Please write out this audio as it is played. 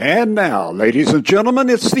And now, ladies and gentlemen,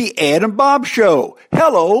 it's the Ed and Bob Show.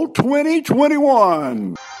 Hello, 2021. Good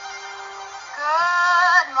morning.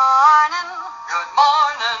 Good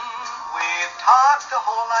morning. We've talked the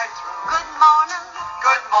whole night through. Good morning.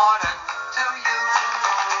 Good morning to you.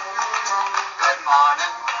 Good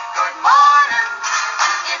morning. Good morning.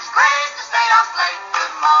 It's great to stay up late.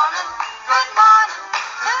 Good morning. Good morning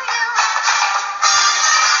to you.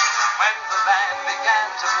 When the band began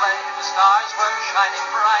to play, the stars were shining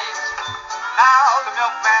bright. Now the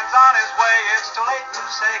milkman's on his way. It's too late to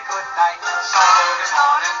say goodnight. So good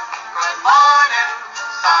morning. Good morning.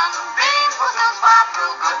 Sunbeams will still smile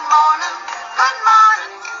through. Good morning. Good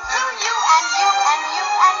morning to you and you and you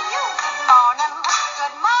and you. Morning.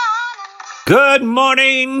 Good morning. Good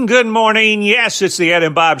morning. Good morning. Yes, it's the Ed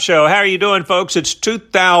and Bob Show. How are you doing, folks? It's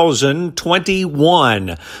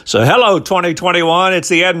 2021. So hello, 2021. It's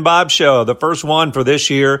the Ed and Bob Show, the first one for this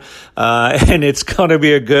year, and it's going to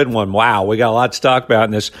be a good one. Wow, we got a lot to talk about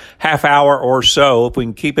in this half hour or so. If we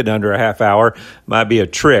can keep it under a half hour, might be a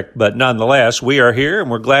trick, but nonetheless, we are here,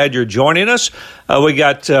 and we're glad you're joining us. We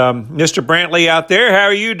got Mr. Brantley out there. How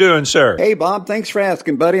are you doing, sir? Hey, Bob, thanks for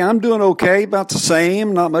asking, buddy. I'm doing okay, about the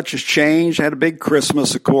same. Not much has changed. Had a big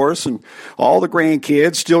Christmas, of course, and all the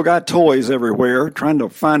grandkids still got toys everywhere, trying to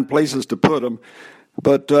find places to put them.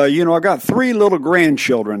 But, I got 3 little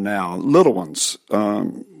grandchildren now, little ones.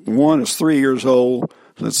 One is 3 years old.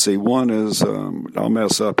 Let's see, one is, I'll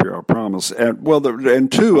mess up here, I promise.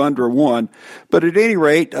 And 2 under 1. But at any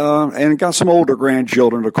rate, and got some older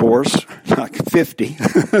grandchildren, of course, like 50.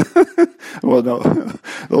 Well, no,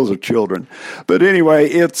 those are children. But anyway,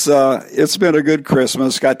 it's been a good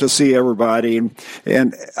Christmas. Got to see everybody,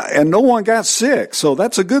 and no one got sick, so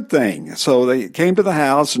that's a good thing. So they came to the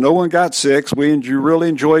house, no one got sick. So we really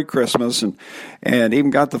enjoyed Christmas, and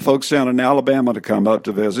even got the folks down in Alabama to come up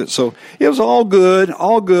to visit. So it was all good,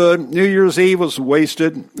 all good. New Year's Eve was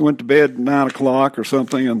wasted. Went to bed at 9 o'clock or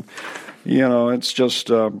something, and it's just.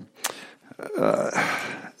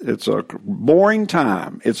 It's a boring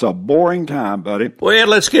time. It's a boring time, buddy. Well, yeah,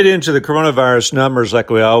 let's get into the coronavirus numbers like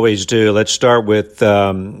we always do. Let's start with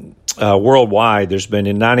worldwide. There's been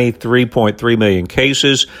 93.3 million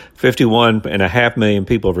cases, 51.5 million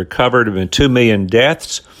people have recovered, there have been 2 million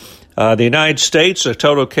deaths. The United States, a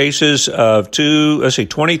total cases of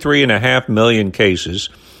 23.5 million cases.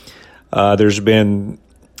 There's been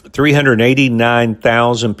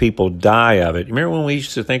 389,000 people die of it. Remember when we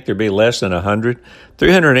used to think there'd be less than 100?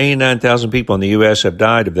 389,000 people in the U.S. have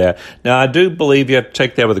died of that. Now, I do believe you have to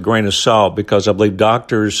take that with a grain of salt because I believe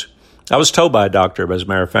doctors, I was told by a doctor, as a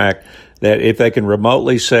matter of fact, that if they can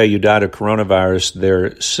remotely say you died of coronavirus,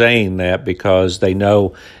 they're saying that because they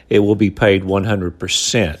know it will be paid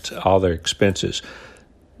 100%, all their expenses,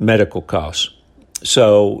 medical costs.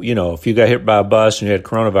 So, if you got hit by a bus and you had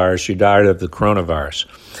coronavirus, you died of the coronavirus.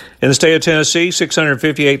 In the state of Tennessee,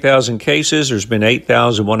 658,000 cases. There's been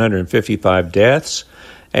 8,155 deaths.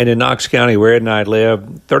 And in Knox County, where Ed and I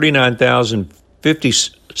live,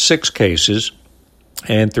 39,056 cases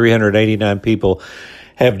and 389 people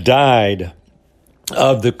have died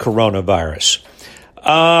of the coronavirus.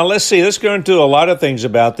 Let's see. Let's go into a lot of things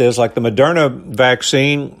about this, like the Moderna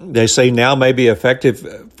vaccine. They say now may be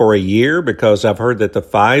effective for a year because I've heard that the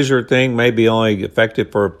Pfizer thing may be only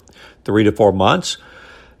effective for 3 to 4 months.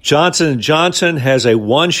 Johnson & Johnson has a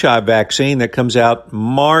one-shot vaccine that comes out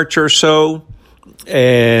March or so,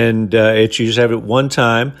 and it's you just have it one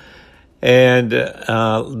time. And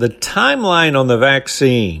the timeline on the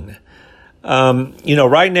vaccine,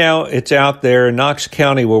 right now it's out there in Knox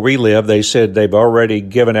County where we live. They said they've already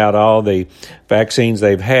given out all the vaccines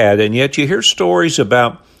they've had, and yet you hear stories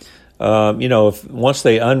about, if once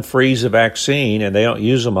they unfreeze a vaccine and they don't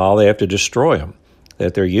use them all, they have to destroy them,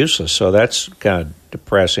 that they're useless. So that's kind of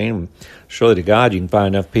depressing. Surely to God you can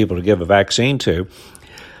find enough people to give a vaccine to.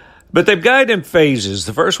 But they've got it in phases.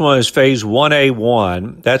 The first one is phase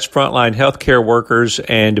 1A1. That's frontline healthcare workers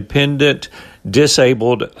and dependent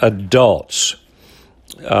disabled adults.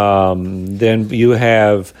 Then you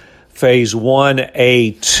have phase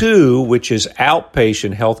 1A2, which is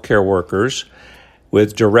outpatient healthcare workers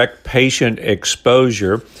with direct patient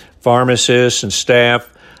exposure, pharmacists and staff,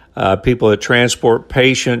 people that transport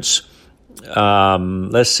patients,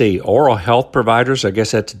 oral health providers, I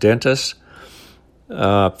guess that's dentists,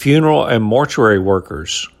 funeral and mortuary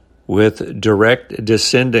workers with direct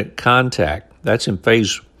descendant contact. That's in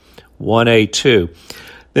phase 1A2.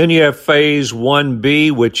 Then you have phase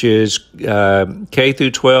 1B, which is K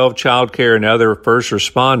through 12, child care, and other first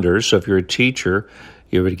responders. So if you're a teacher,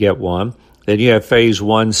 you would get one. Then you have phase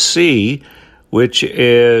 1C, which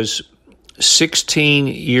is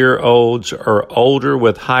 16-year-olds or older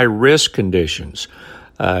with high-risk conditions,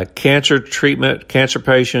 cancer treatment, cancer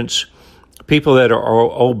patients, people that are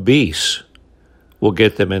obese will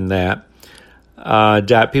get them in that.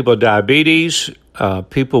 People with diabetes,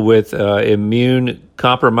 people with immune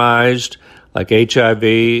compromised, like HIV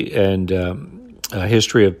and a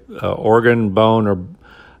history of organ, bone,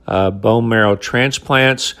 or bone marrow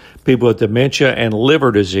transplants, people with dementia and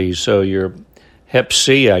liver disease. So your Hep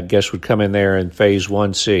C, I guess, would come in there in Phase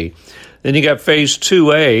 1C. Then you got Phase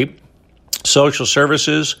 2A, social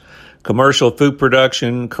services, commercial food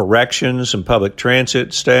production, corrections, and public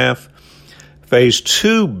transit staff. Phase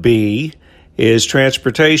 2B is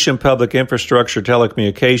transportation, public infrastructure,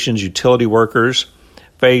 telecommunications, utility workers.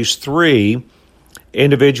 Phase 3,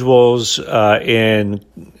 individuals in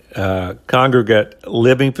congregate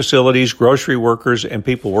living facilities, grocery workers, and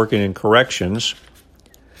people working in corrections.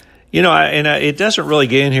 You know, it doesn't really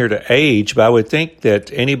get in here to age, but I would think that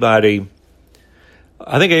anybody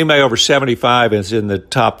over 75 is in the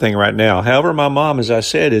top thing right now. However, my mom, as I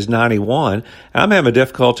said, is 91. I'm having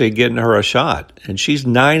difficulty getting her a shot, and she's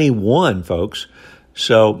 91, folks.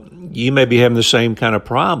 So you may be having the same kind of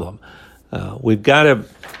problem. We've got to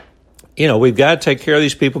take care of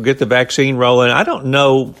these people, get the vaccine rolling. I don't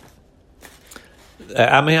know.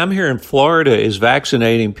 I mean, I'm here in Florida is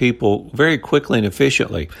vaccinating people very quickly and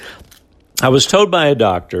efficiently. I was told by a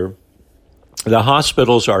doctor the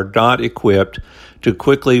hospitals are not equipped to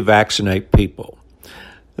quickly vaccinate people,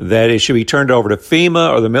 that it should be turned over to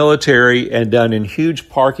FEMA or the military and done in huge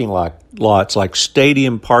parking lots, like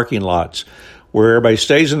stadium parking lots, where everybody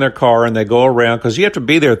stays in their car and they go around, because you have to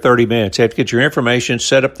be there 30 minutes. You have to get your information,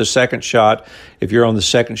 set up the second shot if you're on the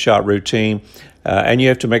second shot routine, and you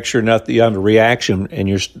have to make sure you have a reaction, and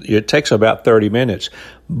it takes about 30 minutes.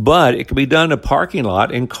 But it can be done in a parking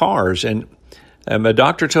lot in cars. And my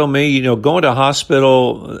doctor told me, going to a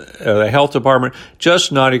hospital, the health department,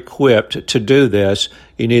 just not equipped to do this.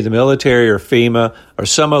 You need the military or FEMA or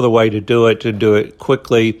some other way to do it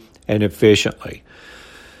quickly and efficiently.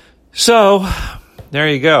 So there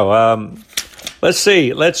you go. Let's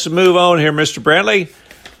see. Let's move on here, Mr. Brantley.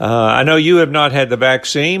 I know you have not had the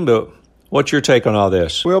vaccine, but what's your take on all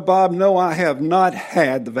this? Well, Bob, no, I have not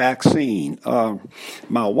had the vaccine.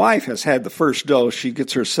 My wife has had the first dose. She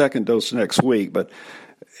gets her second dose next week, but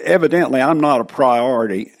evidently I'm not a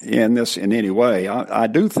priority in this in any way. I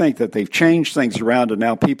do think that they've changed things around to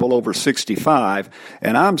now people over 65,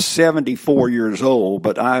 and I'm 74 years old,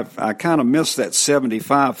 but I kind of miss that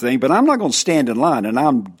 75 thing, but I'm not going to stand in line, and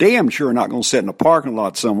I'm damn sure not going to sit in a parking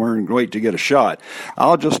lot somewhere and wait to get a shot.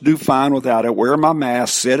 I'll just do fine without it, wear my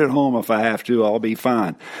mask, sit at home if I have to, I'll be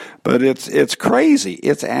fine. But it's crazy.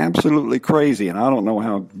 It's absolutely crazy, and I don't know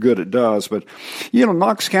how good it does. But,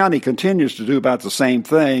 Knox County continues to do about the same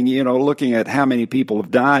thing, looking at how many people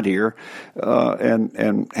have died here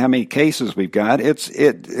and how many cases we've got.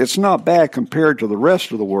 It's not bad compared to the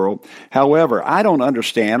rest of the world. However, I don't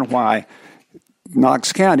understand why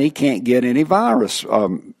Knox County can't get any virus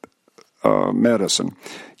medicine.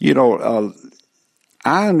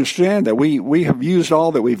 I understand that we have used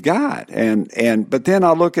all that we've got, but then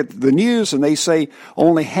I look at the news and they say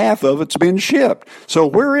only half of it's been shipped. So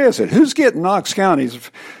where is it? Who's getting Knox County's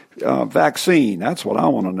vaccine? That's what I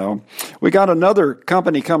want to know. We got another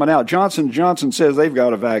company coming out. Johnson & Johnson says they've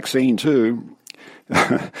got a vaccine too,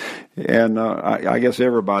 and I guess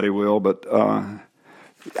everybody will. But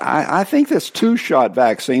I think this 2-shot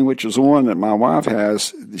vaccine, which is the one that my wife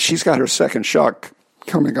has, she's got her second shot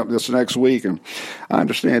coming up this next week, and I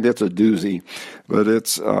understand it's a doozy, but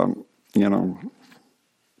it's, I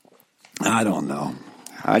don't know.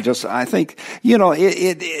 I think,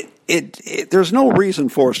 there's no reason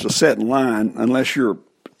for us to sit in line unless you're,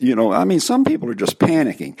 some people are just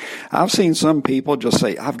panicking. I've seen some people just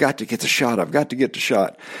say, I've got to get the shot,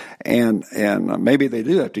 and maybe they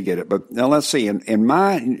do have to get it. But now let's see, in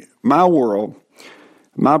my world,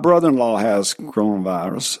 my brother-in-law has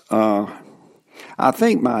coronavirus. I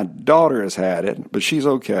think my daughter has had it, but she's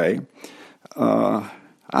okay.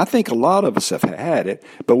 I think a lot of us have had it,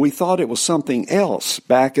 but we thought it was something else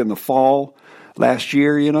back in the fall last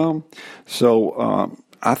year, So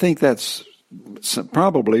I think that's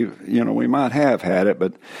probably, we might have had it,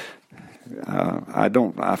 but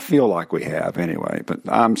I feel like we have anyway. But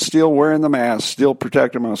I'm still wearing the mask, still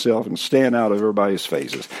protecting myself, and staying out of everybody's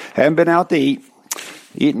faces. Haven't been out to eat,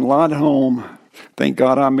 eating a lot at home. Thank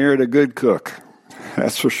God I married a good cook.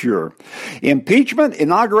 That's for sure. Impeachment,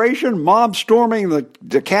 inauguration, mob storming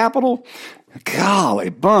the Capitol. Golly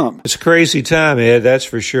bump. It's a crazy time, Ed, that's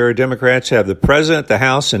for sure. Democrats have the president, the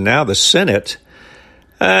House, and now the Senate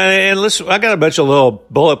And listen, I got a bunch of little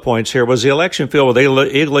bullet points here. Was the election filled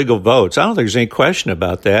with illegal votes? I don't think there's any question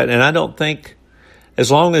about that. And I don't think,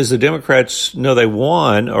 as long as the Democrats know they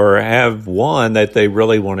won or have won, that they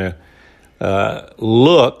really want to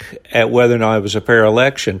look at whether or not it was a fair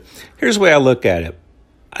election. Here's the way I look at it.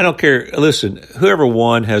 I don't care. Listen, whoever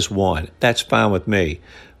won has won. That's fine with me.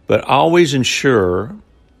 But always ensure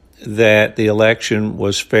that the election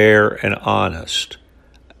was fair and honest,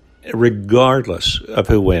 regardless of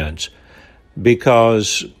who wins.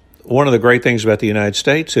 Because one of the great things about the United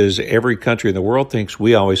States is every country in the world thinks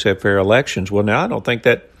we always have fair elections. Well, now I don't think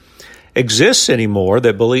that exists anymore,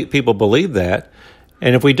 that people believe that.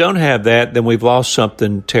 And if we don't have that, then we've lost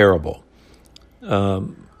something terrible.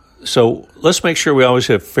 So let's make sure we always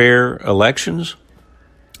have fair elections,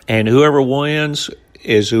 and whoever wins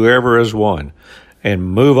is whoever has won, and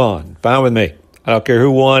move on. Fine with me. I don't care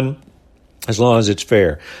who won, as long as it's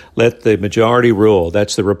fair. Let the majority rule.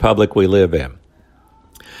 That's the republic we live in.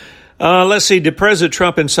 Let's see. Did President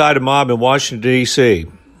Trump incite a mob in Washington, D.C.?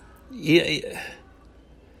 You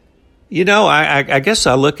know, I guess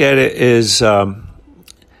I look at it as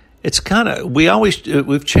it's kind of,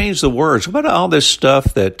 we've changed the words. What about all this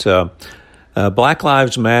stuff that Black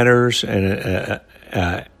Lives Matters and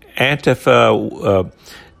Antifa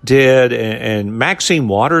did, and Maxine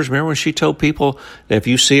Waters, remember when she told people that if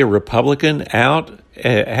you see a Republican out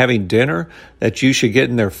having dinner, that you should get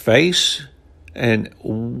in their face? And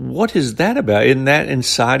what is that about? Isn't that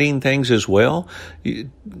inciting things as well? Do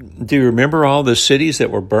you remember all the cities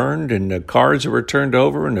that were burned and the cars that were turned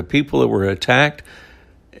over and the people that were attacked?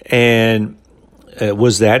 And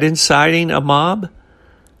was that inciting a mob?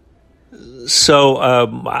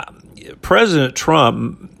 So President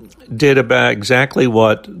Trump did about exactly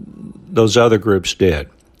what those other groups did,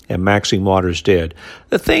 and Maxine Waters did.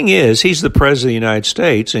 The thing is, he's the president of the United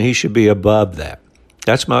States, and he should be above that.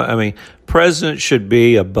 President should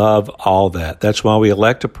be above all that. That's why we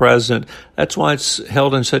elect a president. That's why it's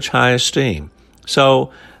held in such high esteem.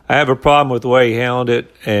 So I have a problem with the way he handled it,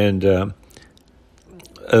 and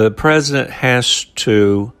the president has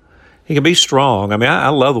to, he can be strong. I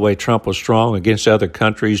love the way Trump was strong against other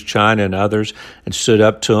countries, China and others, and stood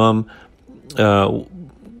up to them,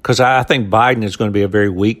 because I think Biden is going to be a very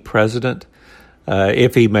weak president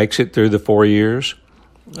if he makes it through the 4 years.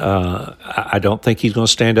 I don't think he's going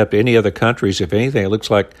to stand up to any other countries. If anything, it looks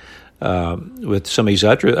like with some of these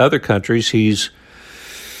other countries, he's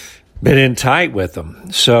been in tight with them.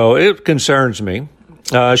 So it concerns me.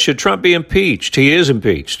 Should Trump be impeached? He is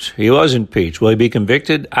impeached. He was impeached. Will he be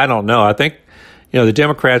convicted? I don't know. I think, the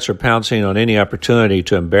Democrats are pouncing on any opportunity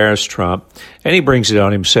to embarrass Trump, and he brings it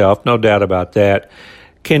on himself, no doubt about that.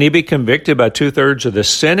 Can he be convicted by 2/3 of the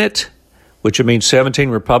Senate, which would mean 17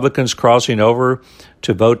 Republicans crossing over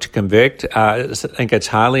to vote to convict? I think it's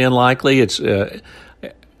highly unlikely. I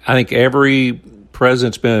think every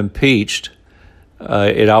president's been impeached.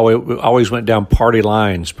 It always went down party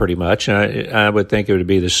lines pretty much, and I would think it would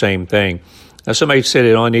be the same thing. Now, somebody said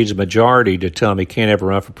it only needs a majority to tell him he can't ever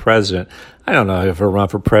run for president. I don't know if he'll run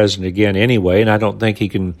for president again anyway, and I don't think he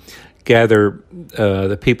can gather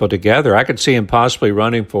the people together. I could see him possibly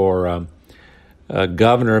running for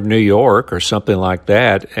governor of New York or something like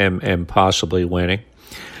that, and possibly winning.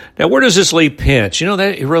 Now, where does this leave Pence?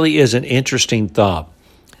 That really is an interesting thought.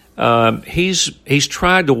 He's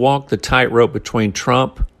tried to walk the tightrope between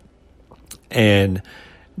Trump and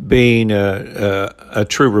being a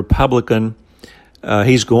true Republican.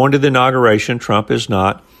 He's going to the inauguration. Trump is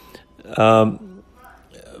not,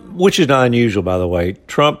 which is not unusual, by the way.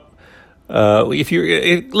 Trump,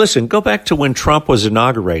 listen, go back to when Trump was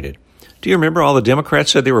inaugurated. Do you remember all the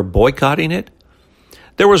Democrats said they were boycotting it?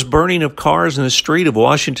 There was burning of cars in the street of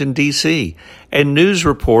Washington, D.C., and news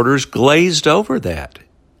reporters glazed over that.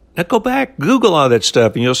 Now go back, Google all that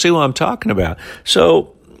stuff, and you'll see what I'm talking about.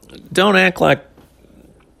 So don't act like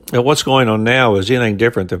what's going on now is anything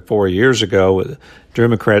different than 4 years ago with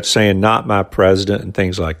Democrats saying, not my president, and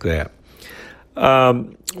things like that.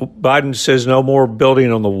 Biden says no more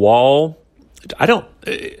building on the wall. I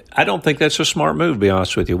don't think that's a smart move, to be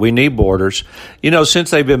honest with you. We need borders.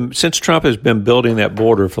 Since Trump has been building that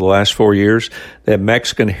border for the last 4 years, that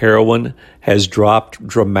Mexican heroin has dropped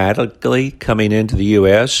dramatically coming into the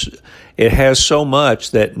U.S. It has so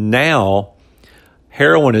much that now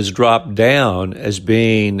heroin has dropped down as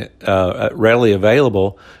being readily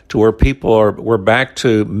available to where we're back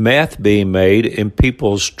to meth being made in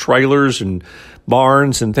people's trailers and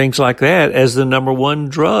barns and things like that as the number one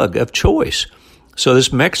drug of choice. So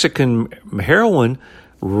this Mexican heroin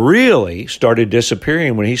really started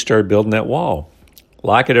disappearing when he started building that wall.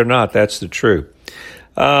 Like it or not, that's the truth.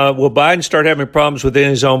 Will Biden start having problems within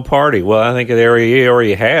his own party? Well, I think he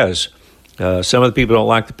already has. Some of the people don't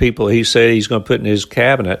like the people he said he's going to put in his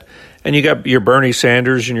cabinet. And you got your Bernie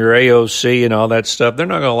Sanders and your AOC and all that stuff. They're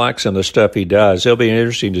not going to like some of the stuff he does. It'll be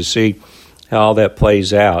interesting to see how all that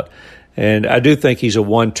plays out. And I do think he's a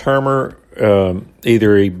one-termer.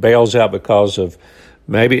 Either he bails out because of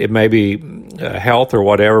maybe health or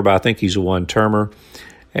whatever, but I think he's a one-termer.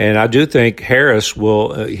 And I do think Harris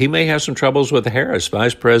he may have some troubles with Harris,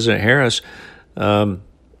 Vice President Harris.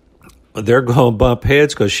 They're going to bump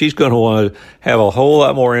heads because she's going to want to have a whole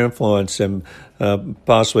lot more influence than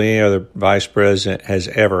possibly any other vice president has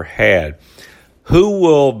ever had. Who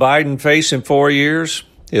will Biden face in 4 years?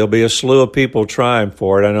 It'll be a slew of people trying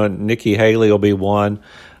for it. I know Nikki Haley will be one.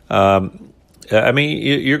 You're going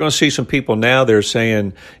to see some people now, they're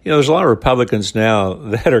saying, there's a lot of Republicans now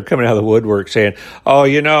that are coming out of the woodwork saying,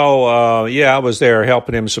 I was there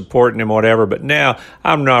helping him, supporting him, whatever, but now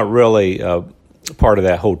I'm not really part of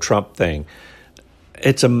that whole Trump thing.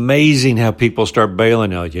 It's amazing how people start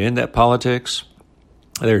bailing out. You in that politics?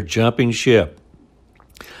 They're jumping ship.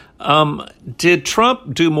 Did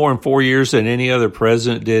Trump do more in 4 years than any other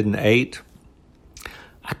president did in 8?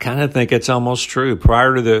 I kind of think it's almost true.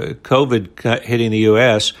 Prior to the COVID hitting the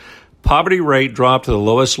U.S., poverty rate dropped to the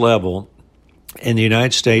lowest level in the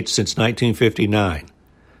United States since 1959.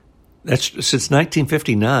 That's since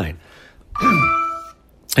 1959.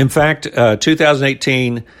 In fact,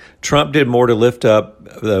 2018, Trump did more to lift up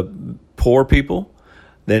the poor people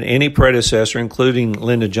than any predecessor, including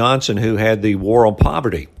Lyndon Johnson, who had the war on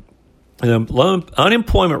poverty. And the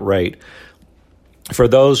unemployment rate for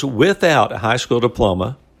those without a high school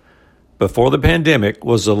diploma before the pandemic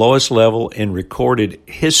was the lowest level in recorded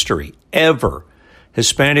history ever.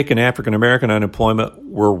 Hispanic and African American unemployment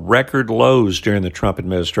were record lows during the Trump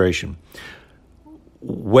administration.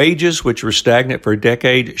 Wages, which were stagnant for a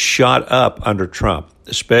decade, shot up under Trump,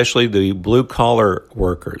 especially the blue-collar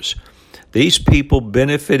workers. These people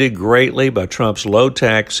benefited greatly by Trump's low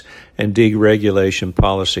tax and deregulation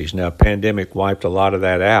policies. Now, pandemic wiped a lot of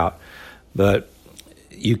that out, but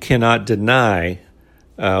you cannot deny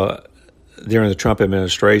during the Trump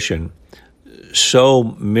administration so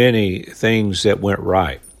many things that went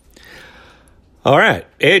right. All right,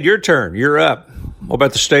 Ed, your turn. You're up. What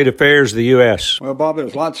about the state affairs of the U.S.? Well, Bob,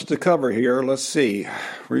 there's lots to cover here. Let's see. Where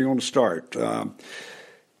are you going to start?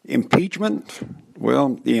 Impeachment.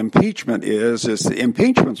 Well, the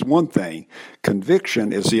impeachment's one thing.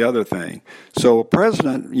 Conviction is the other thing. So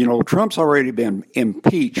President, Trump's already been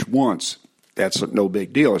impeached once. That's no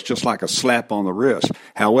big deal. It's just like a slap on the wrist.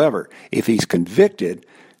 However, if he's convicted,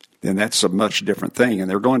 then that's a much different thing,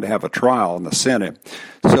 and they're going to have a trial in the Senate.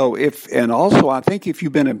 So I think if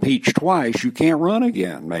you've been impeached twice, you can't run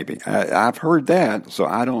again, maybe. I've heard that, so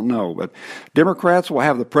I don't know. But Democrats will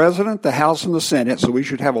have the president, the House, and the Senate, so we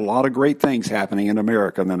should have a lot of great things happening in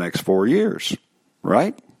America in the next 4 years,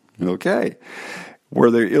 right? Okay.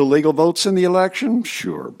 Were there illegal votes in the election?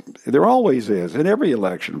 Sure. There always is in every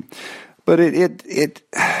election. But what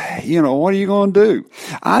are you going to do?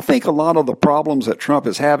 I think a lot of the problems that Trump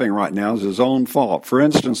is having right now is his own fault. For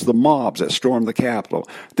instance, the mobs that stormed the Capitol.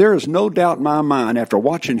 There is no doubt in my mind, after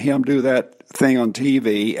watching him do that thing on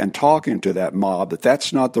TV and talking to that mob,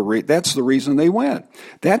 that's the reason they went.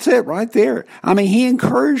 That's it right there. I mean, he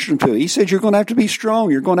encouraged them to. He said, you're going to have to be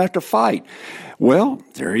strong. You're going to have to fight. Well,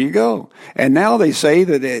 there you go. And now they say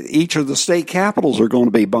that each of the state capitals are going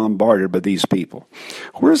to be bombarded by these people.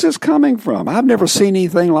 Where's this coming from? I've never seen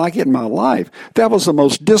anything like it in my life. That was the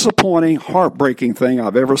most disappointing, heartbreaking thing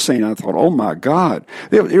I've ever seen. I thought, oh my God.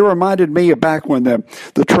 It reminded me of back when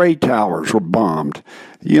the trade towers were bombed.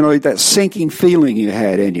 That sinking feeling you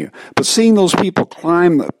had in you. But seeing those people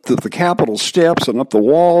climb the Capitol steps and up the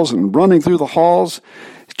walls and running through the halls,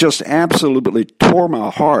 just absolutely tore my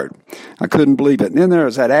heart. I couldn't believe it. And then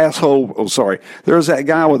there's that there's that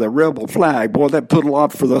guy with a rebel flag. Boy, that put a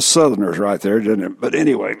lot for the Southerners right there, didn't it? But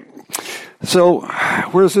anyway, so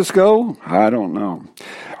where does this go? I don't know.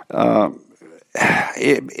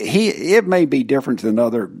 It may be different than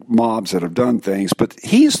other mobs that have done things, but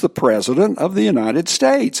he's the president of the United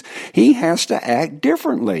States. He has to act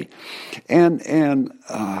differently.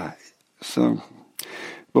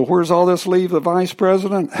 But where's all this leave the vice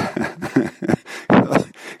president?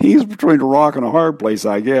 He's between a rock and a hard place,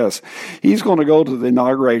 I guess. He's going to go to the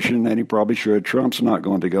inauguration, and he probably should. Trump's not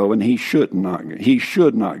going to go, and he should not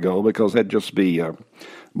go because that'd just be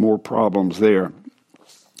more problems there.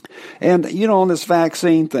 And, on this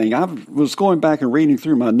vaccine thing, I was going back and reading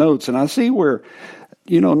through my notes, and I see where,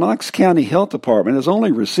 Knox County Health Department has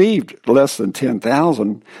only received less than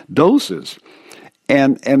 10,000 doses.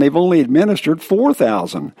 and they've only administered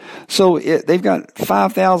 4,000. So they've got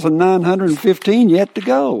 5,915 yet to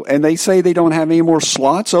go, and they say they don't have any more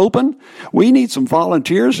slots open. We need some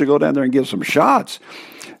volunteers to go down there and give some shots.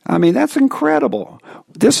 I mean, that's incredible.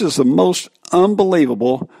 This is the most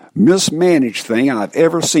unbelievable, mismanaged thing I've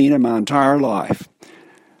ever seen in my entire life.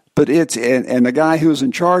 But and the guy who's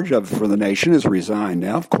in charge of it for the nation has resigned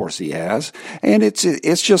now. Of course he has. And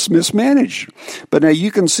it's just mismanaged. But now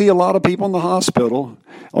you can see a lot of people in the hospital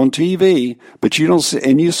on TV, but you don't see,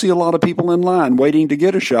 and you see a lot of people in line waiting to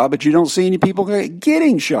get a shot, but you don't see any people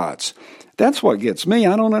getting shots. That's what gets me.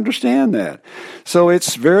 I don't understand that. So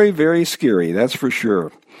it's very, very scary. That's for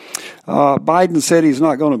sure. Biden said he's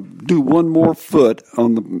not going to do one more foot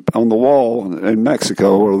on the wall in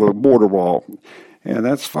Mexico, or the border wall. And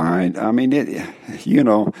that's fine. I mean, is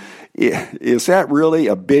that really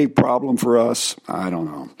a big problem for us? I don't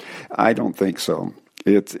know. I don't think so.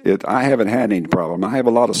 I haven't had any problem. I have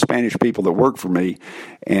a lot of Spanish people that work for me,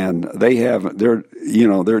 and they're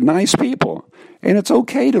nice people, and it's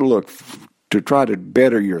okay to try to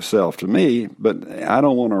better yourself, to me, but I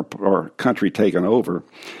don't want our country taken over.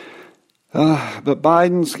 But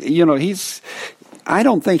Biden's, I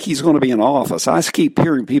don't think he's going to be in office. I keep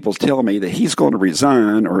hearing people tell me that he's going to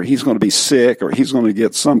resign, or he's going to be sick, or he's going to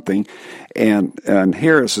get something, and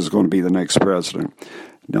Harris is going to be the next president.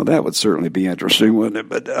 Now, that would certainly be interesting, wouldn't it?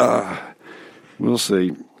 But we'll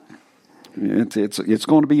see. It's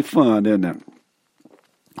going to be fun, isn't it?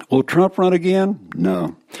 Will Trump run again?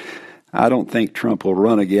 No. I don't think Trump will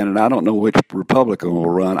run again, and I don't know which Republican will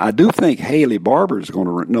run. I do think Haley Barbour is going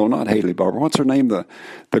to run. No, not Haley Barbour. What's her name? The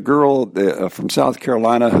girl from South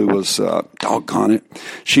Carolina who was, doggone it,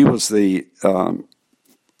 she was the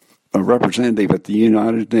a representative at the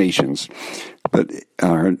United Nations. But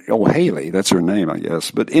Haley, that's her name, I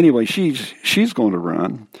guess. But anyway, she's going to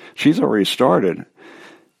run. She's already started.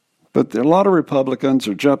 But a lot of Republicans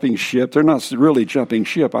are jumping ship. They're not really jumping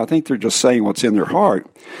ship. I think they're just saying what's in their heart.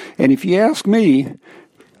 And if you ask me,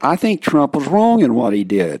 I think Trump was wrong in what he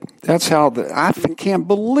did. That's how I can't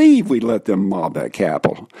believe we let them mob that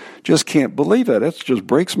Capitol. Just can't believe it. It just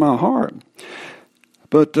breaks my heart.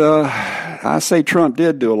 But I say Trump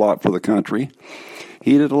did do a lot for the country.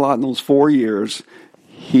 He did a lot in those 4 years.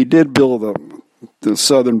 He did build the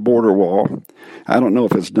southern border wall. I don't know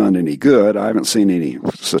if it's done any good. I haven't seen any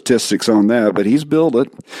statistics on that, but he's built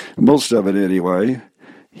it, most of it anyway.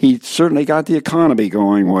 He certainly got the economy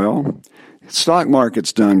going well. Stock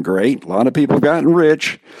market's done great. A lot of people have gotten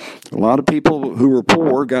rich. A lot of people who were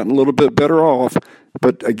poor gotten a little bit better off.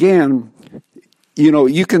 But again,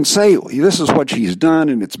 you can say this is what he's done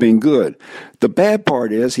and it's been good. The bad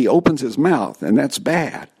part is he opens his mouth, and that's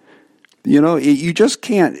bad. You just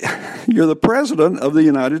can't. You're the president of the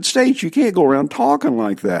United States. You can't go around talking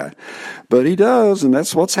like that. But he does, and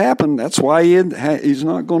that's what's happened. That's why he's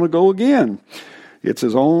not going to go again. It's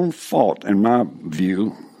his own fault, in my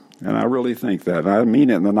view, and I really think that. I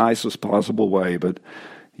mean it in the nicest possible way, but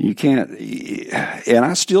you can't. And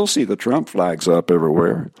I still see the Trump flags up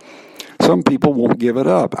everywhere. Some people won't give it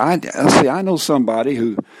up. I know somebody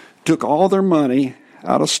who took all their money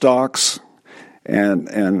out of stocks and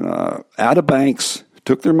out of banks,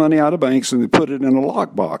 took their money out of banks, and they put it in a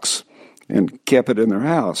lockbox and kept it in their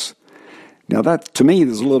house. Now, that, to me,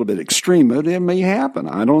 is a little bit extreme, but it may happen.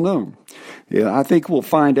 I don't know. Yeah, I think we'll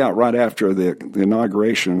find out right after the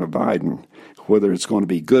inauguration of Biden whether it's going to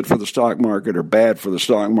be good for the stock market or bad for the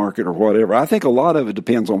stock market or whatever. I think a lot of it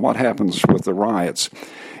depends on what happens with the riots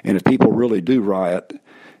and if people really do riot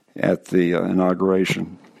at the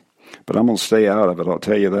inauguration. But I'm going to stay out of it, I'll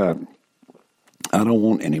tell you that. I don't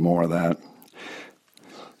want any more of that.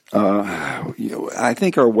 I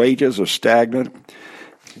think our wages are stagnant.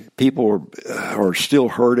 People are still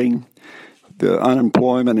hurting. The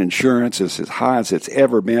unemployment insurance is as high as it's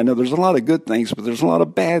ever been. Now, there's a lot of good things, but there's a lot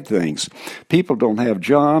of bad things. People don't have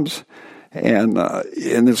jobs, and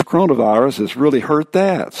this coronavirus has really hurt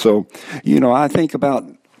that. So, I think about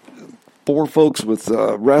poor folks with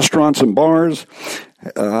restaurants and bars.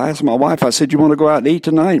 I asked my wife, I said, you want to go out and eat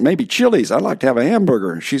tonight? Maybe Chili's. I'd like to have a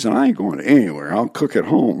hamburger. She said, I ain't going anywhere. I'll cook at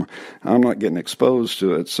home. I'm not getting exposed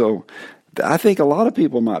to it. So I think a lot of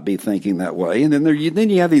people might be thinking that way. And then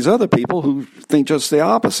you have these other people who think just the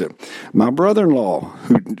opposite. My brother-in-law,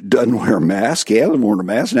 who doesn't wear a mask, he hasn't worn a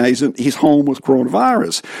mask. Now he's home with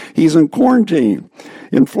coronavirus. He's in quarantine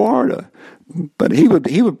in Florida. But he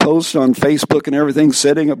would post on Facebook and everything,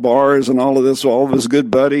 sitting at bars and all of this, all of his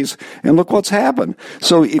good buddies, and look what's happened.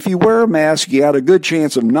 So if you wear a mask, you got a good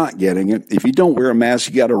chance of not getting it. If you don't wear a mask,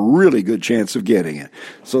 you got a really good chance of getting it.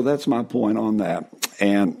 So that's my point on that.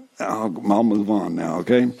 And I'll move on now,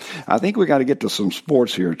 okay? I think we got to get to some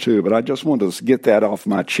sports here, too, but I just wanted to get that off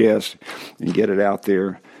my chest and get it out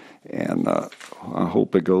there, and I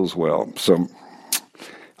hope it goes well. So,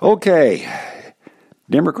 okay,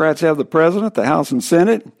 Democrats have the president, the House and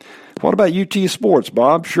Senate. What about UT Sports,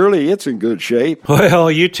 Bob? Surely it's in good shape. Well,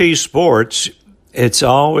 UT Sports, it's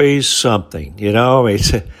always something, you know?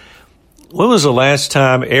 When was the last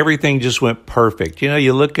time everything just went perfect? You know,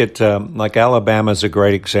 you look at, like Alabama's a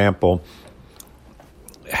great example.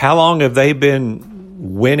 How long have they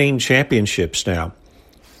been winning championships now?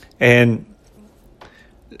 And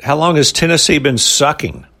how long has Tennessee been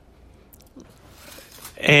sucking?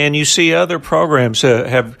 And you see other programs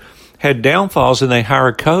have had downfalls, and they hire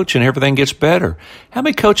a coach and everything gets better. How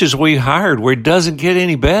many coaches we hired where it doesn't get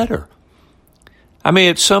any better? I mean,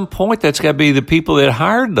 at some point, that's got to be the people that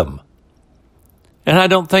hired them. And I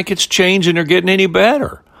don't think it's changing or getting any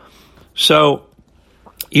better. So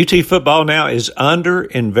UT football now is under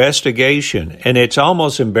investigation, and it's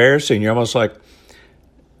almost embarrassing. You're almost like,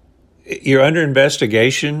 you're under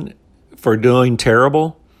investigation for doing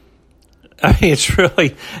terrible. I mean, it's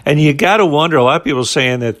really, and you got to wonder, a lot of people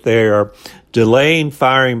saying that they're delaying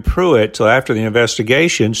firing Pruitt till after the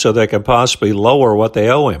investigation so they can possibly lower what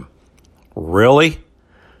they owe him. Really?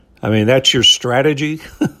 I mean, that's your strategy?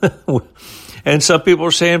 And some people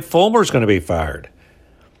are saying Fulmer's going to be fired.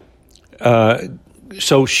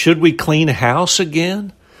 So should we clean house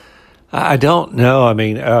again? I don't know. I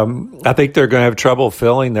mean, I think they're going to have trouble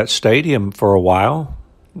filling that stadium for a while.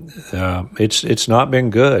 It's not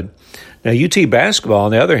been good. Now, UT basketball,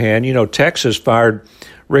 on the other hand, you know, Texas fired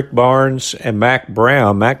Rick Barnes and Mac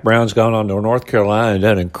Brown. Mac Brown's gone on to North Carolina and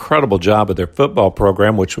done an incredible job with their football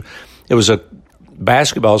program, which it was a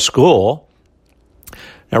basketball school.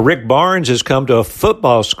 Now, Rick Barnes has come to a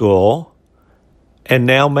football school and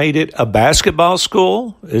now made it a basketball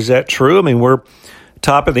school. Is that true? I mean, we're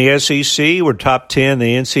top of the SEC. We're top 10 in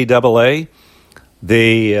the NCAA.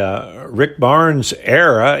 The Rick Barnes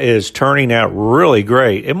era is turning out really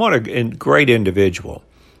great. And what a great individual.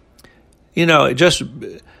 You know, just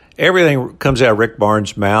everything comes out of Rick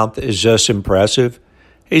Barnes' mouth is just impressive.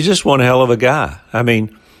 He's just one hell of a guy. I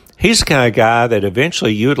mean, he's the kind of guy that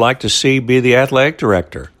eventually you would like to see be the athletic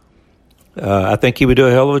director. I think he would do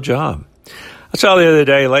a hell of a job. I saw the other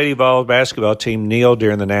day, Lady Vols basketball team kneel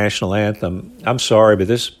during the national anthem. I'm sorry,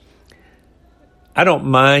 but I don't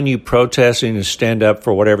mind you protesting and stand up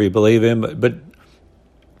for whatever you believe in, but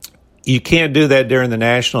you can't do that during the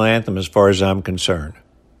national anthem as far as I'm concerned.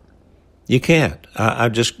 You can't.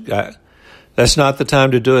 That's not the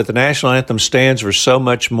time to do it. The national anthem stands for so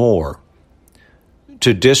much more.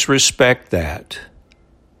 To disrespect that,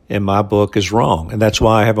 in my book, is wrong. And that's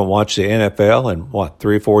why I haven't watched the NFL in,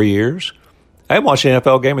 3 or 4 years? I haven't watched an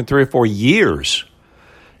NFL game in 3 or 4 years.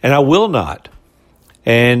 And I will not.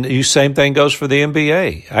 And the same thing goes for the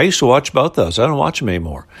NBA. I used to watch both those. I don't watch them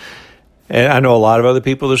anymore. And I know a lot of other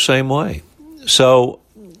people the same way. So,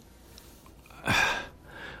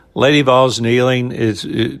 Lady Vols kneeling is,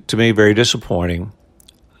 to me, very disappointing.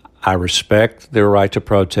 I respect their right to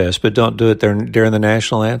protest, but don't do it during the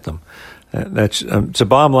national anthem. It's a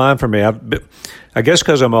bottom line for me. I guess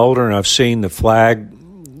because I'm older and I've seen the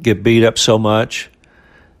flag get beat up so much.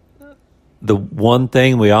 The one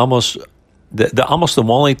thing the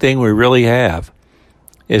only thing we really have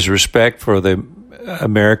is respect for the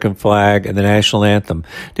American flag and the national anthem.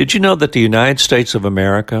 Did you know that the United States of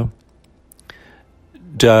America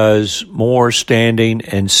does more standing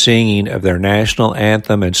and singing of their national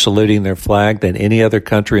anthem and saluting their flag than any other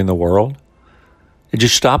country in the world? Did you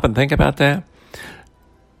stop and think about that?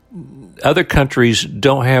 Other countries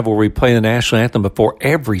don't have where we play the national anthem before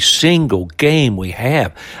every single game we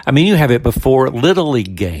have. I mean, you have it before Little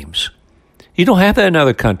League games. You don't have that in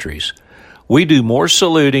other countries. We do more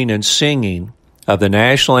saluting and singing of the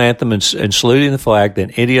national anthem and saluting the flag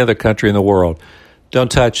than any other country in the world.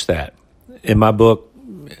 Don't touch that. In my book,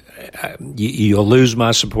 you'll lose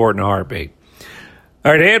my support in a heartbeat.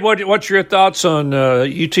 All right, Ed, what's your thoughts on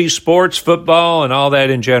UT sports, football, and all that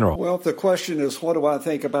in general? Well, if the question is what do I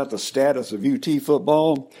think about the status of UT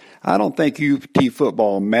football, I don't think UT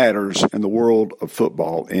football matters in the world of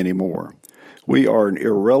football anymore. We are an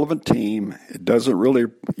irrelevant team. It doesn't really,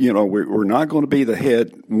 we're not going to be the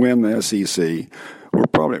head, win the SEC.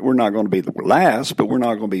 We're not going to be the last, but we're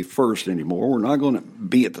not going to be first anymore. We're not going to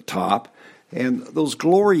be at the top. And those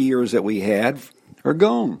glory years that we had are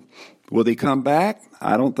gone. Will they come back?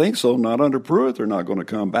 I don't think so. Not under Pruitt. They're not going to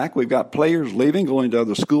come back. We've got players leaving, going to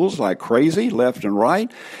other schools like crazy, left and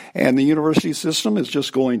right. And the university system is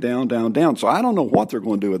just going down, down, down. So I don't know what they're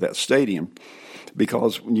going to do with that stadium.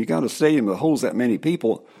 because when you got a stadium that holds that many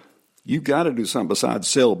people, you've got to do something besides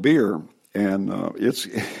sell beer. And it's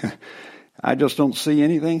I just don't see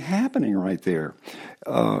anything happening right there.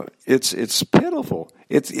 It's pitiful.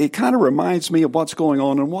 It kind of reminds me of what's going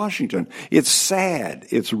on in Washington. It's sad.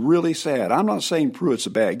 It's really sad. I'm not saying Pruitt's a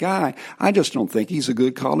bad guy. I just don't think he's a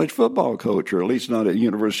good college football coach, or at least not at the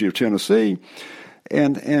University of Tennessee.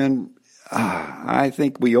 And I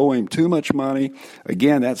think we owe him too much money.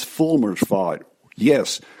 Again, that's Fulmer's fault.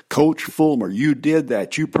 Yes, Coach Fulmer, you did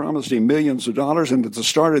that. You promised him millions of dollars, and at the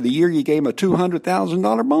start of the year, you gave him a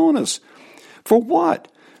 $200,000 bonus. For what?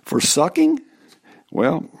 For sucking?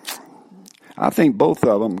 Well, I think both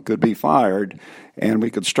of them could be fired, and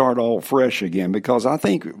we could start all fresh again, because I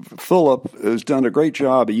think Phillip has done a great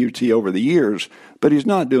job at UT over the years, but he's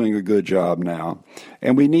not doing a good job now.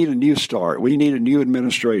 And we need a new start. We need a new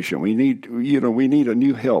administration. We need a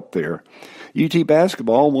new help there. UT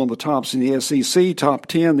basketball, one of the tops in the SEC, top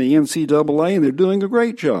 10 in the NCAA, and they're doing a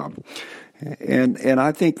great job. And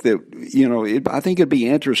I think that, I think it'd be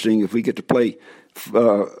interesting if we get to play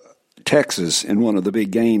Texas in one of the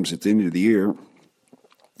big games at the end of the year.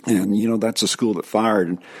 And, that's a school that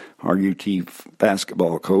fired our UT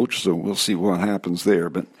basketball coach, so we'll see what happens there.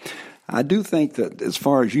 But I do think that as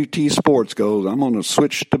far as UT sports goes, I'm going to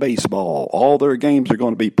switch to baseball. All their games are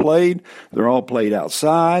going to be played. They're all played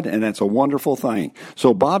outside, and that's a wonderful thing.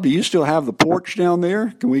 So, Bob, do you still have the porch down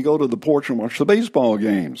there? Can we go to the porch and watch the baseball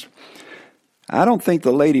games? I don't think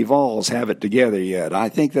the Lady Vols have it together yet. I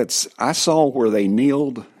think I saw where they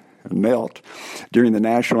knelt during the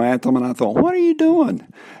national anthem, and I thought, what are you doing?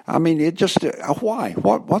 I mean, why?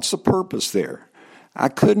 What's the purpose there? I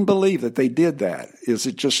couldn't believe that they did that. Is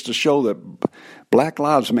it just to show that Black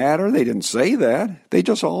Lives Matter? They didn't say that. They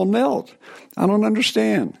just all knelt. I don't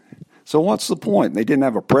understand. So what's the point? They didn't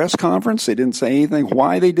have a press conference. They didn't say anything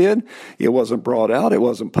why they did. It wasn't brought out. It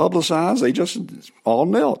wasn't publicized. They just all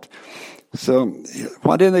knelt. So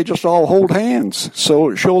why didn't they just all hold hands?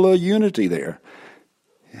 So show a little unity there.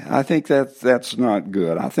 I think that's not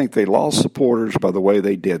good. I think they lost supporters by the way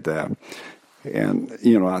they did that. And,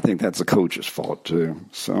 I think that's the coach's fault, too.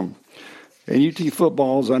 So, and UT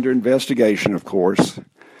football is under investigation, of course,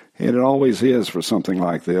 and it always is for something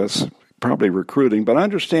like this, probably recruiting. But I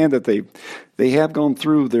understand that they have gone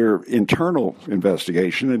through their internal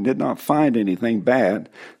investigation and did not find anything bad,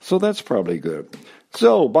 so that's probably good.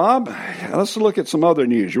 So, Bob, let's look at some other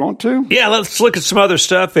news. You want to? Yeah, let's look at some other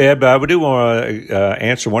stuff, Ed. But I do want to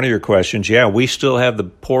answer one of your questions. Yeah, we still have the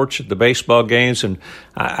porch at the baseball games, and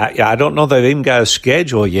I don't know they've even got a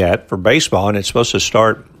schedule yet for baseball, and it's supposed to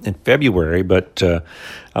start in February. But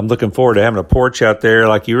I'm looking forward to having a porch out there,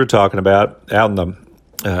 like you were talking about, out in the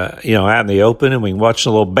out in the open, and we can watch a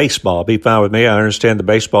little baseball. It'll be fine with me. I understand the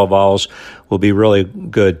baseball balls will be really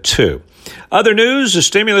good too. Other news, the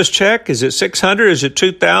stimulus check, is it 600? Is it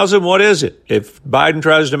 2,000? What is it? If Biden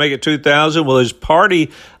tries to make it 2,000, will his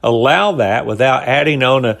party allow that without adding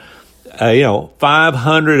on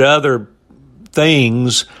 500 other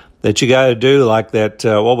things that you got to do, like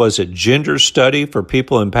that, gender study for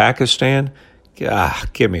people in Pakistan?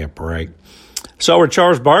 Give me a break. So where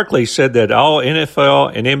Charles Barkley said that all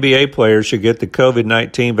NFL and NBA players should get the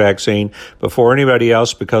COVID-19 vaccine before anybody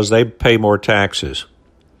else because they pay more taxes.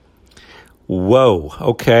 Whoa,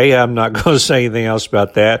 okay, I'm not going to say anything else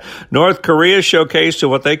about that. North Korea showcased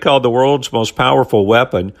what they call the world's most powerful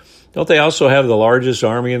weapon. Don't they also have the largest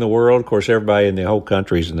army in the world? Of course, everybody in the whole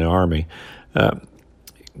country is in the army. At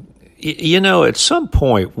some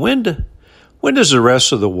point, when does the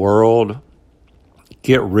rest of the world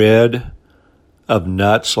get rid of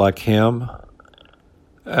nuts like him?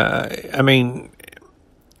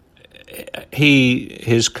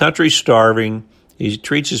 His country's starving. He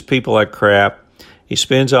treats his people like crap. He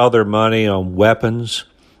spends all their money on weapons,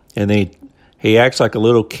 and he acts like a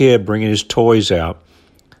little kid bringing his toys out.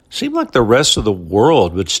 Seemed like the rest of the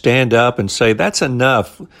world would stand up and say, "That's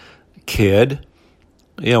enough, kid.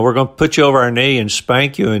 We're going to put you over our knee and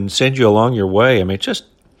spank you and send you along your way." I mean, just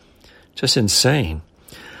insane.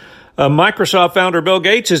 Microsoft founder Bill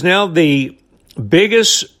Gates is now the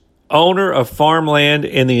biggest owner of farmland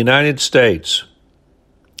in the United States.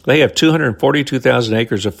 They have 242,000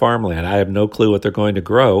 acres of farmland. I have no clue what they're going to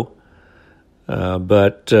grow,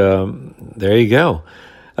 but there you go.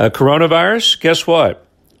 Coronavirus, guess what?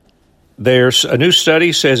 There's a new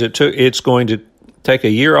study says it's going to take a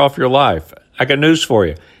year off your life. I got news for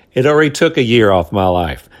you. It already took a year off my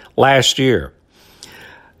life last year.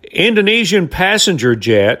 Indonesian passenger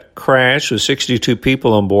jet crashed with 62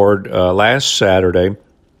 people on board last Saturday.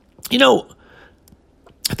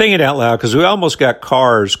 thinking out loud, because we almost got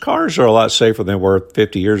cars. Cars are a lot safer than they were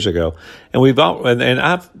 50 years ago, and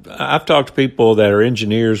I've talked to people that are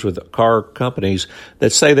engineers with car companies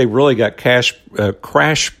that say they really got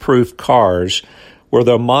crash-proof cars, where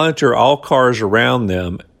they'll monitor all cars around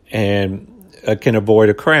them and can avoid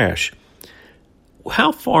a crash.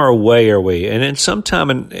 How far away are we? And in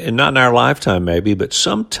sometime, and not in our lifetime maybe, but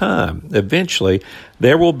sometime, eventually,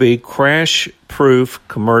 there will be crash-proof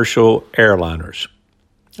commercial airliners.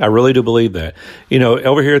 I really do believe that.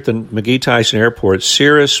 Over here at the McGee Tyson Airport,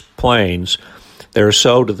 Cirrus planes, they're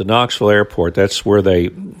sold at the Knoxville Airport. That's where they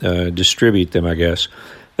distribute them, I guess.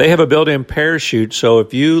 They have a built-in parachute, so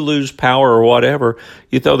if you lose power or whatever,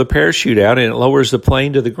 you throw the parachute out and it lowers the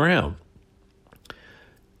plane to the ground.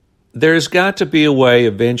 There's got to be a way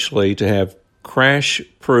eventually to have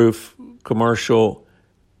crash-proof commercial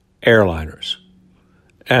airliners.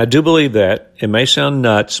 And I do believe that. It may sound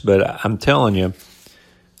nuts, but I'm telling you,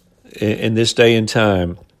 in this day and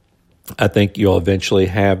time, I think you'll eventually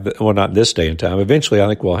have, well, not this day and time, eventually I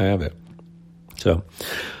think we'll have it. So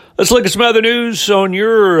let's look at some other news on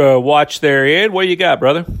your watch there, Ed. What you got,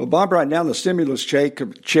 brother? Well, Bob, right now the stimulus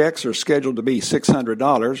checks are scheduled to be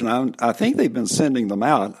 $600, and I think they've been sending them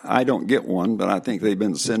out. I don't get one, but I think they've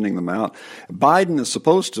been sending them out. Biden is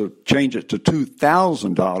supposed to change it to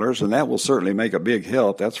 $2,000, and that will certainly make a big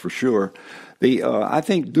help, that's for sure. I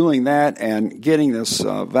think doing that and getting this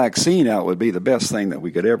vaccine out would be the best thing that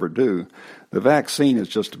we could ever do. The vaccine is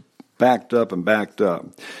just backed up.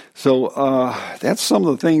 So that's some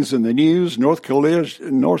of the things in the news. North Korea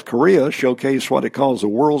showcased what it calls the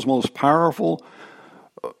world's most powerful.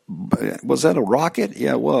 Was that a rocket?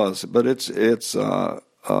 Yeah, it was. But it's. I'd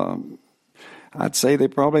say they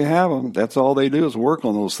probably have them. That's all they do is work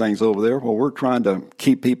on those things over there. Well, we're trying to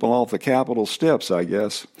keep people off the Capitol steps, I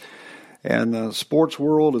guess. And the sports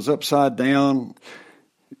world is upside down.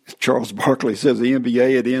 Charles Barkley says the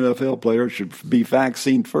NBA and the NFL players should be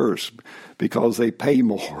vaccine first because they pay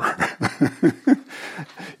more.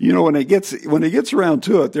 When it gets around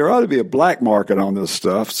to it, there ought to be a black market on this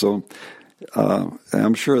stuff. So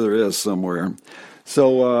I'm sure there is somewhere.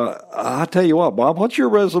 So I'll tell you what, Bob, what's your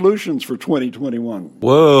resolutions for 2021?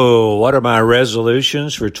 Whoa, what are my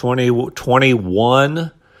resolutions for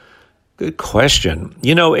 2021? Good question.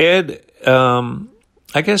 Ed,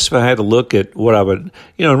 I guess if I had to look at what I would,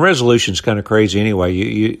 and resolution's kind of crazy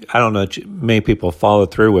anyway. I don't know many people follow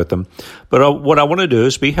through with them. But what I want to do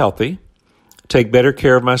is be healthy, take better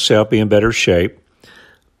care of myself, be in better shape.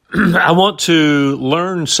 I want to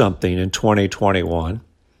learn something in 2021.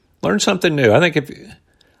 Learn something new.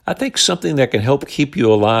 I think something that can help keep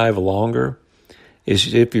you alive longer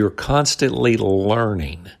is if you're constantly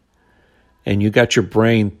learning and you got your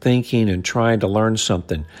brain thinking and trying to learn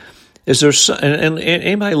something. Is there and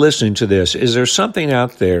anybody listening to this, is there something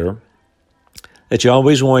out there that you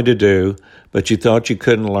always wanted to do, but you thought you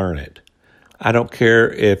couldn't learn it? I don't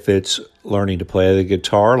care if it's learning to play the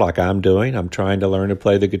guitar like I'm doing. I'm trying to learn to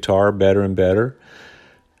play the guitar better and better.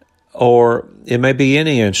 Or it may be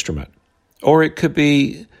any instrument. Or it could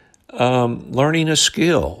be learning a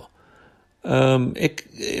skill.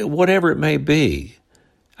 Whatever it may be.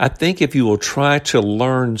 I think if you will try to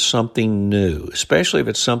learn something new, especially if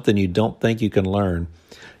it's something you don't think you can learn,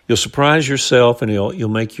 you'll surprise yourself and you'll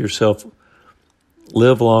make yourself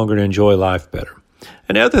live longer and enjoy life better.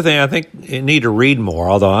 And the other thing, I think you need to read more,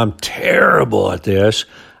 although I'm terrible at this.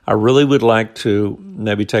 I really would like to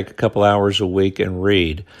maybe take a couple hours a week and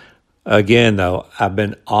read. Again, though, I've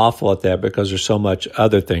been awful at that because there's so much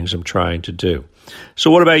other things I'm trying to do. So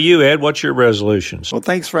what about you, Ed? What's your resolutions? Well,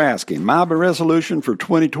 thanks for asking. My resolution for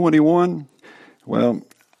 2021, well,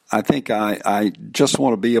 I think I just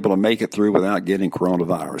want to be able to make it through without getting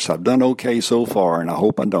coronavirus. I've done okay so far, and I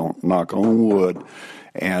hope I don't, knock on wood,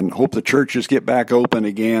 and hope the churches get back open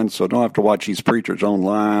again so I don't have to watch these preachers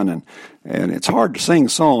online. And it's hard to sing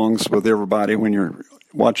songs with everybody when you're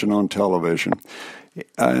watching on television.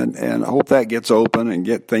 And I hope that gets open and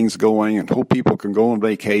get things going, and hope people can go on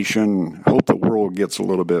vacation, hope the world gets a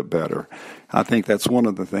little bit better. I think that's one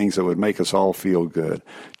of the things that would make us all feel good.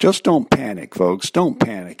 Just don't panic, folks. Don't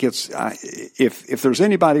panic. If there's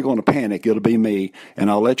anybody going to panic, it'll be me, and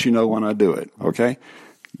I'll let you know when I do it, okay?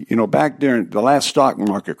 Back during the last stock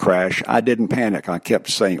market crash, I didn't panic. I kept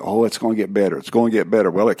saying, it's going to get better. It's going to get better.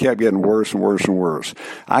 Well, it kept getting worse and worse and worse.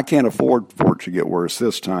 I can't afford for it to get worse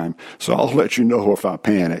this time, so I'll let you know if I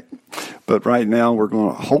panic. But right now, we're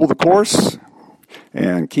going to hold the course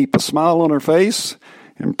and keep a smile on our face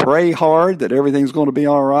and pray hard that everything's going to be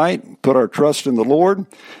all right. Put our trust in the Lord.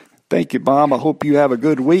 Thank you, Bob. I hope you have a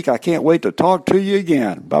good week. I can't wait to talk to you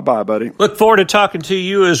again. Bye-bye, buddy. Look forward to talking to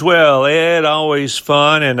you as well, Ed. Always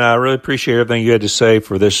fun, and I really appreciate everything you had to say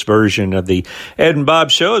for this version of the Ed and Bob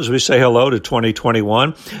Show as we say hello to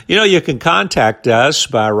 2021. You know, you can contact us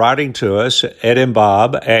by writing to us,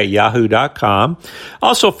 edandbob@yahoo.com.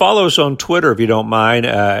 Also, follow us on Twitter if you don't mind.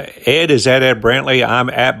 Ed is at Ed Brantley. I'm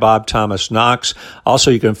at Bob Thomas Knox.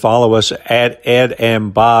 Also, you can follow us at Ed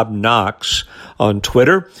and Bob Knox on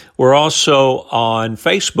Twitter. We're also on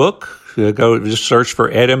Facebook. Go just search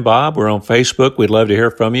for Ed and Bob. We're on Facebook. We'd love to hear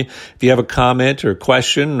from you. If you have a comment or a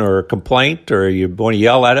question or a complaint or you want to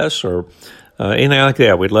yell at us or anything like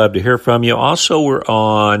that, we'd love to hear from you. Also, we're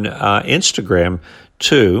on Instagram,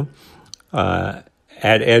 too, at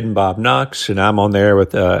Ed and Bob Knox, and I'm on there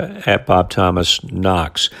with at Bob Thomas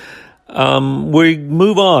Knox. We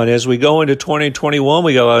move on as we go into 2021.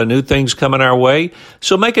 We got a lot of new things coming our way.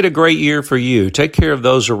 So make it a great year for you. Take care of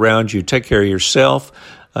those around you. Take care of yourself.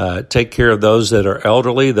 Take care of those that are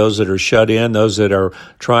elderly, those that are shut in, those that are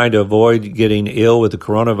trying to avoid getting ill with the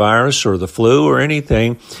coronavirus or the flu or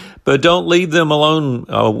anything. But don't leave them alone,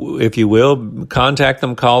 if you will. Contact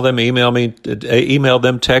them, call them, email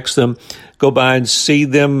them, text them. Go by and see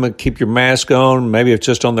them, keep your mask on, maybe it's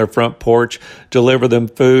just on their front porch, deliver them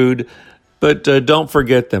food. But don't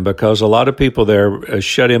forget them, because a lot of people there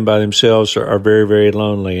shut in by themselves are very, very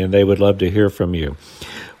lonely, and they would love to hear from you.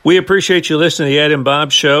 We appreciate you listening to the Ed and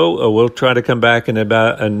Bob Show. We'll try to come back in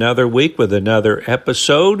about another week with another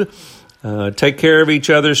episode. Take care of each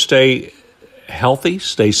other. Stay healthy.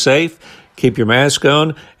 Stay safe. Keep your mask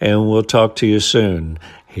on, and we'll talk to you soon.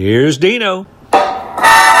 Here's Dino.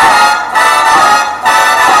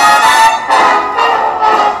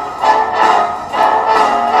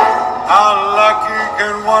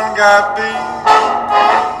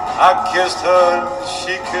 I kissed her and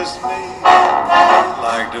she kissed me.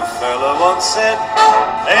 Like the fella once said,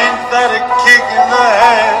 ain't that a kick in the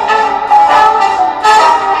head?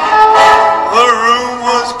 The room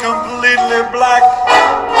was completely black.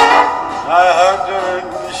 I hugged her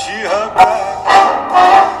and she hugged back.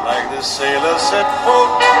 Like the sailor said,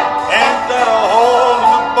 quote, ain't that a hole in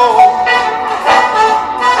the boat?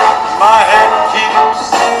 My head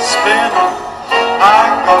keeps spinning.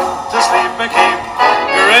 I go to sleep and keep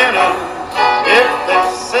grinning. If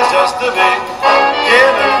this is just the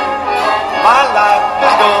beginning, my life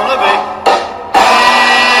is gonna be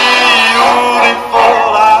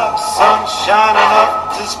beautiful. I've sunshine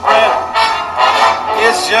enough to spread.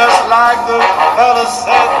 It's just like the fella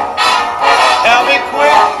said. Tell me,